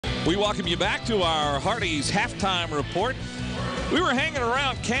We welcome you back to our Hardee's halftime report. We were hanging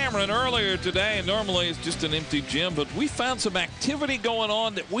around Cameron earlier today, and normally it's just an empty gym, but we found some activity going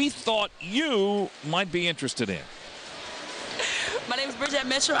on that we thought you might be interested in. My name is Bridget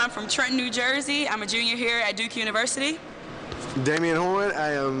Mitchell. I'm from Trenton, New Jersey. I'm a junior here at Duke University. Damien Horne.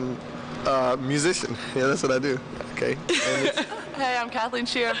 I am a musician. Yeah, that's what I do. Okay. Hey, I'm Kathleen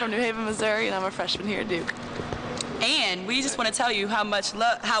Shearer from New Haven, Missouri, and I'm a freshman here at Duke. And we just want to tell you how much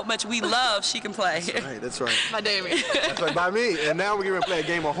we love She Can Play. That's right. That's right. By Damien. That's right. By me. And now we're going to play a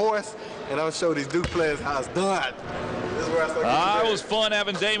game of horse, and I'm going to show these Duke players how it's done. This is where I start It was fun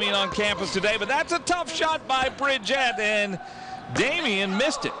having Damien on campus today, but that's a tough shot by Bridget, and Damien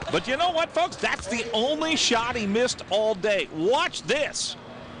missed it. But you know what, folks? That's the only shot he missed all day. Watch this.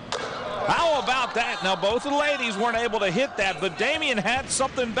 How about that? Now, both of the ladies weren't able to hit that, but Damien had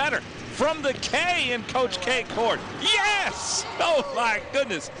something better. From the K in Coach K court. Yes! Oh, my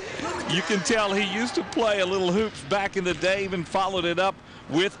goodness. You can tell he used to play a little hoops back in the day, even followed it up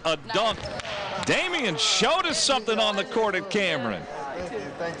with a dunk. Damien showed us something on the court at Cameron.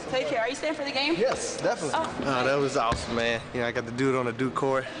 Take care. Are you staying for the game? Yes, definitely. Oh, that was awesome, man. You know, I got to do it on the Duke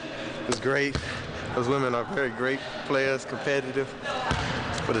court. It was great. Those women are very great players, competitive.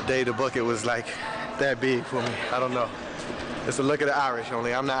 But the day the bucket was like that big for me. I don't know. It's a look at the Irish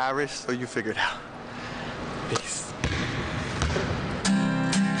only. I'm not Irish, so you figure it out. Peace.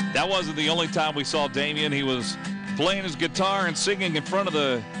 That wasn't the only time we saw Damien. He was playing his guitar and singing in front of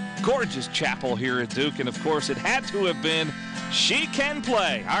the gorgeous chapel here at Duke. And, of course, it had to have been She Can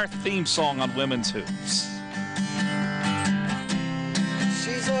Play, our theme song on women's hoops.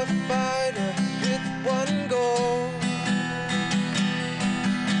 She's a fighter with one goal,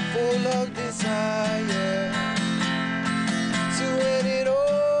 full of desire to win it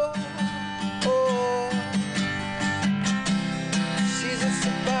all. Oh, she's a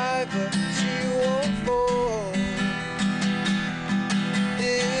survivor